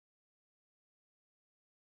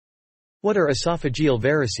What are esophageal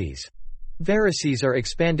varices? Varices are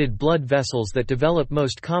expanded blood vessels that develop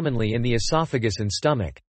most commonly in the esophagus and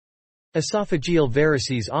stomach. Esophageal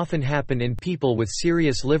varices often happen in people with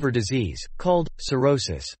serious liver disease, called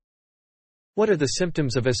cirrhosis. What are the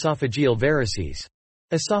symptoms of esophageal varices?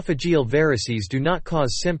 Esophageal varices do not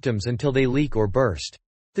cause symptoms until they leak or burst.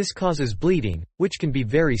 This causes bleeding, which can be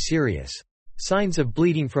very serious. Signs of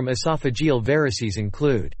bleeding from esophageal varices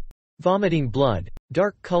include vomiting blood,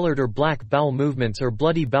 dark-colored or black bowel movements or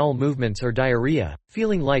bloody bowel movements or diarrhea,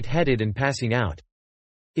 feeling lightheaded and passing out.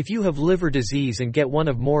 If you have liver disease and get one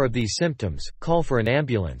or more of these symptoms, call for an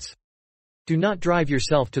ambulance. Do not drive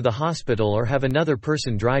yourself to the hospital or have another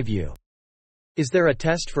person drive you. Is there a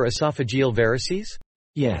test for esophageal varices?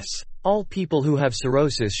 Yes. All people who have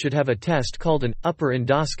cirrhosis should have a test called an upper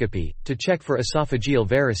endoscopy to check for esophageal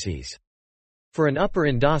varices. For an upper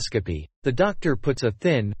endoscopy, the doctor puts a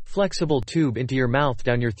thin, flexible tube into your mouth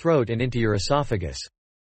down your throat and into your esophagus.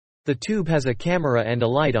 The tube has a camera and a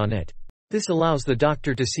light on it. This allows the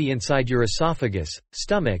doctor to see inside your esophagus,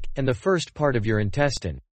 stomach, and the first part of your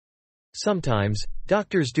intestine. Sometimes,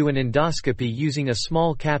 doctors do an endoscopy using a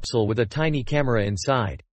small capsule with a tiny camera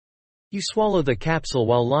inside. You swallow the capsule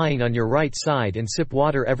while lying on your right side and sip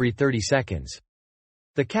water every 30 seconds.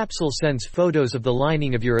 The capsule sends photos of the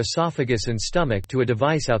lining of your esophagus and stomach to a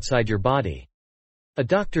device outside your body. A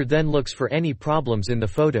doctor then looks for any problems in the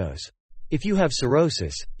photos. If you have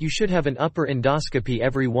cirrhosis, you should have an upper endoscopy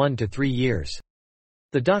every 1 to 3 years.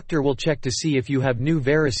 The doctor will check to see if you have new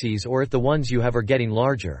varices or if the ones you have are getting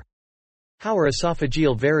larger. How are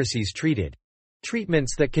esophageal varices treated?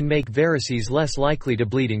 Treatments that can make varices less likely to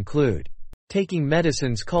bleed include taking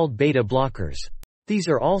medicines called beta blockers. These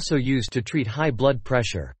are also used to treat high blood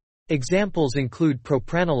pressure. Examples include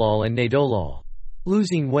propranolol and nadolol.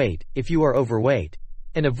 Losing weight, if you are overweight.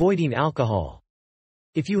 And avoiding alcohol.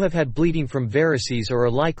 If you have had bleeding from varices or are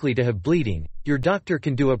likely to have bleeding, your doctor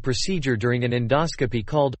can do a procedure during an endoscopy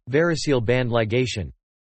called variceal band ligation.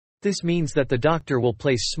 This means that the doctor will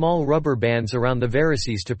place small rubber bands around the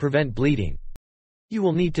varices to prevent bleeding. You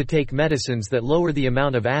will need to take medicines that lower the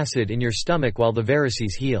amount of acid in your stomach while the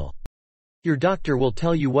varices heal. Your doctor will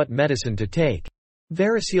tell you what medicine to take.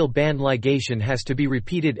 Variceal band ligation has to be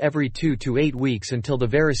repeated every 2 to 8 weeks until the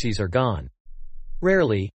varices are gone.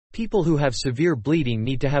 Rarely, people who have severe bleeding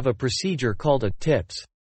need to have a procedure called a TIPS.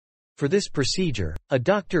 For this procedure, a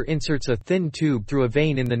doctor inserts a thin tube through a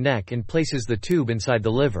vein in the neck and places the tube inside the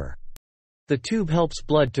liver. The tube helps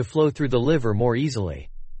blood to flow through the liver more easily.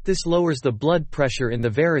 This lowers the blood pressure in the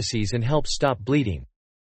varices and helps stop bleeding.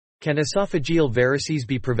 Can esophageal varices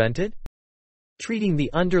be prevented? Treating the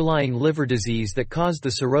underlying liver disease that caused the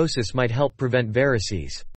cirrhosis might help prevent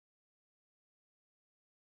varices.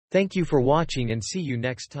 Thank you for watching and see you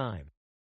next time.